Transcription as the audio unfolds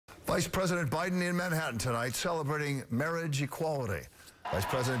Vice President Biden in Manhattan tonight celebrating marriage equality. Vice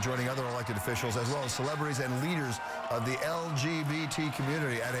President joining other elected officials as well as celebrities and leaders of the LGBT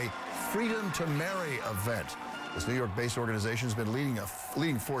community at a Freedom to Marry event. This New York-based organization has been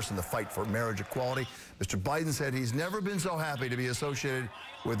leading force in the fight for marriage equality. Mr. Biden said he's never been so happy to be associated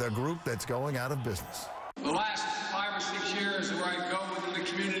with a group that's going out of business. The last 5 or 6 years where I go within the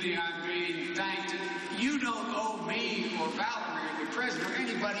community, I'm being thanked. You don't owe me or Valerie or the president or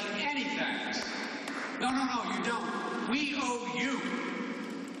anybody any thanks. No, you don't. We owe you.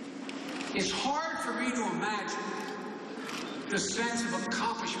 It's hard for me to imagine the sense of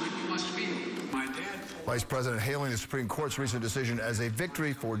accomplishment you must feel. My dad. Vice President hailing the Supreme Court's recent decision as a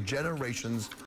victory for generations